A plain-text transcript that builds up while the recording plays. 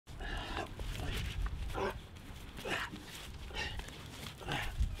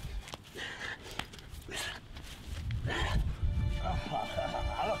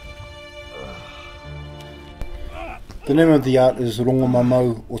The name of the art is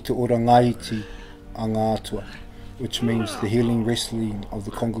Rongomamau o te ora ngaiti a ngā atua, which means the healing wrestling of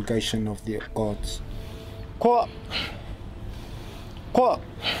the congregation of the gods. Koa! Koa!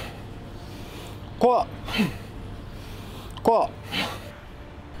 Koa! Koa!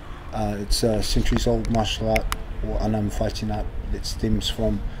 It's a centuries-old martial art or unarmed fighting art that stems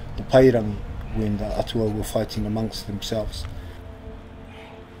from the pairangi when the atua were fighting amongst themselves.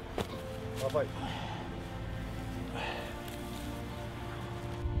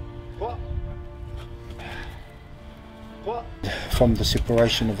 From the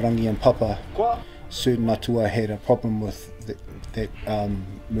separation of rangi and papa, certain atua had a problem with that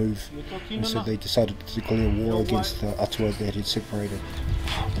move, and so they decided to declare war against the atua that had separated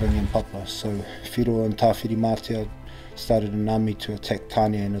rangi and papa. So Whiro and Tāwhiri Mātea started an army to attack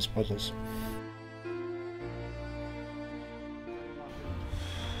Tāne and his brothers.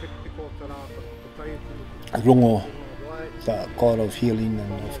 Rongo, the god of healing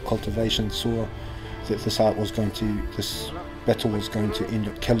and of cultivation, saw that this battle was going to end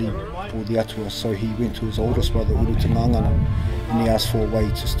up killing all the atua, so he went to his oldest brother Urutangangana and he asked for a way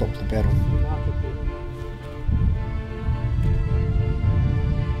to stop the battle.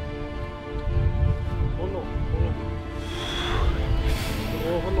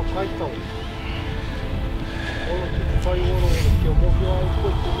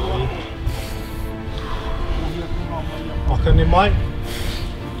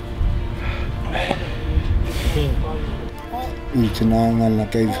 Urutangangana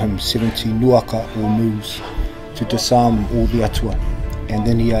gave him 70 nuaka or moves to disarm all the atua, and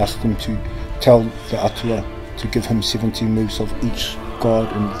then he asked him to tell the atua to give him 70 moves of each god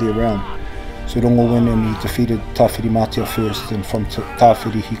in their realm. So Rongo went and he defeated Tāwhiri Mātea first, and from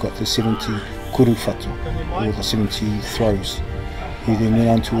Tāwhiri he got the 70 kuruwhatu, or the 70 throws. He then went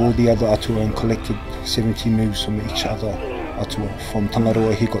on to all the other atua and collected 70 moves from each other atua. From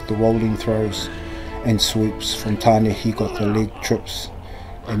Tangaroa he got the rolling throws and sweeps. From Tāne he got the leg trips,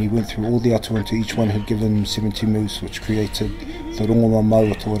 and he went through all the atua until each one had given him 70 moves, which created the Rongomamau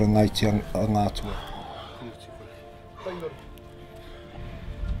o te ora ngaiti a ngā atua.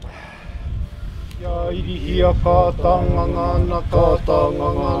 Ia irihia ka tangangana, ka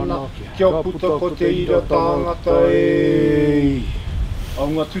tangangana, kia puta ko te ira tangata e.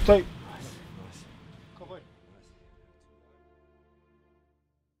 Aunga tutai.